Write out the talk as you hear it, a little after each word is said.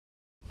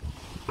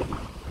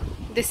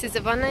This is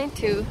a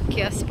 192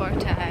 Kia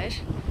Sportage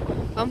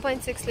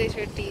 1.6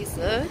 litre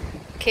diesel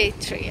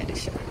K3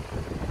 edition.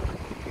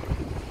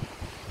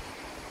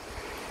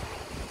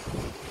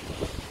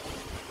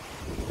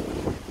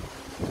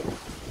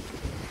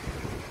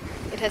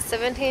 It has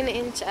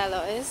 17-inch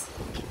alloys.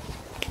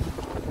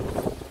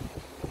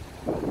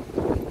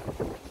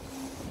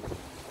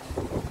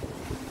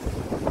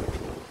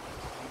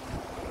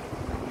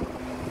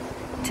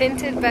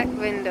 Tinted back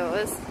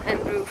windows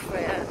and roof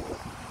rail.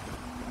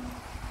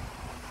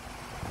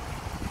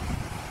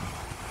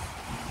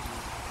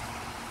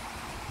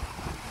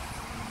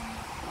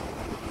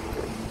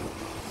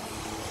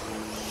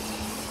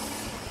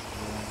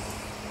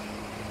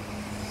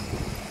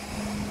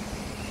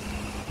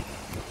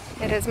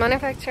 It has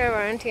manufacturer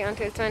warranty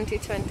until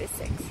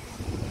 2026.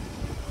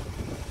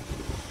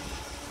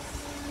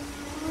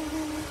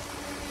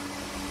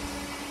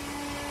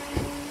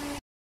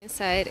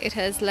 Inside it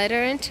has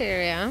leather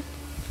interior,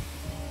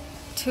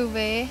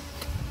 two-way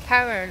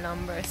power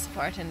lumbar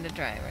support in the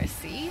driver's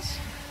seat,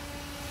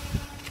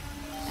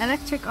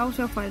 electric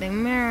auto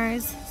folding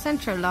mirrors,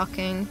 central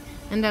locking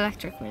and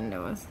electric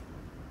windows.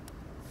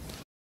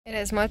 It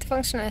has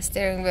multifunctional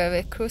steering wheel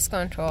with cruise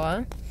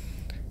control,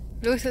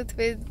 Bluetooth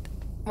with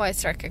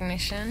voice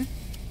recognition,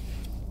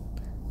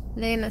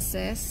 lane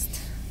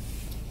assist,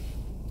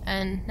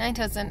 and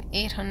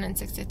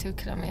 9,862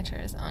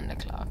 kilometers on the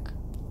clock.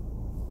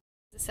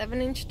 It's a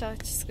 7-inch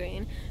touch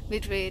screen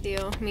with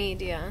radio,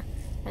 media,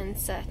 and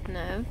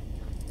sat-nav.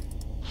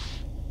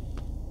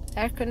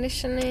 Air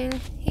conditioning,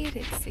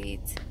 heated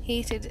seats,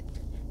 heated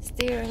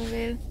steering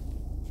wheel,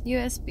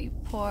 USB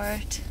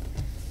port,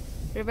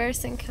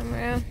 reversing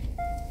camera,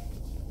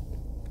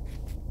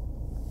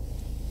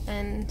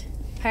 and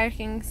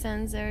parking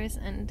sensors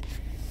and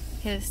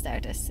hill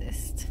start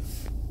assist.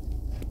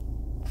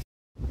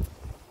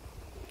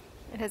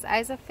 It has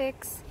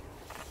ISOFIX,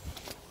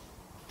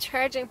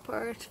 charging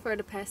port for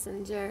the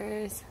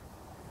passengers,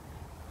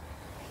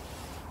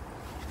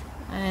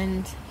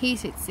 and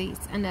heated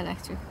seats and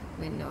electric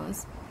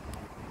windows.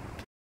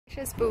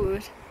 Spacious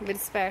boot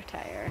with spare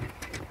tire.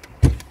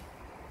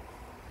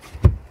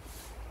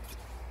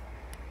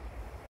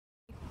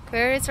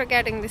 Queries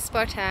regarding the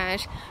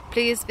Sportage,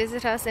 please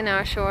visit us in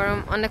our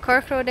showroom on the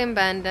Cork Road in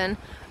Bandon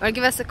or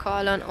give us a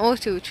call on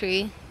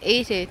 023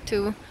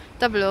 882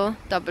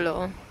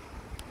 0000.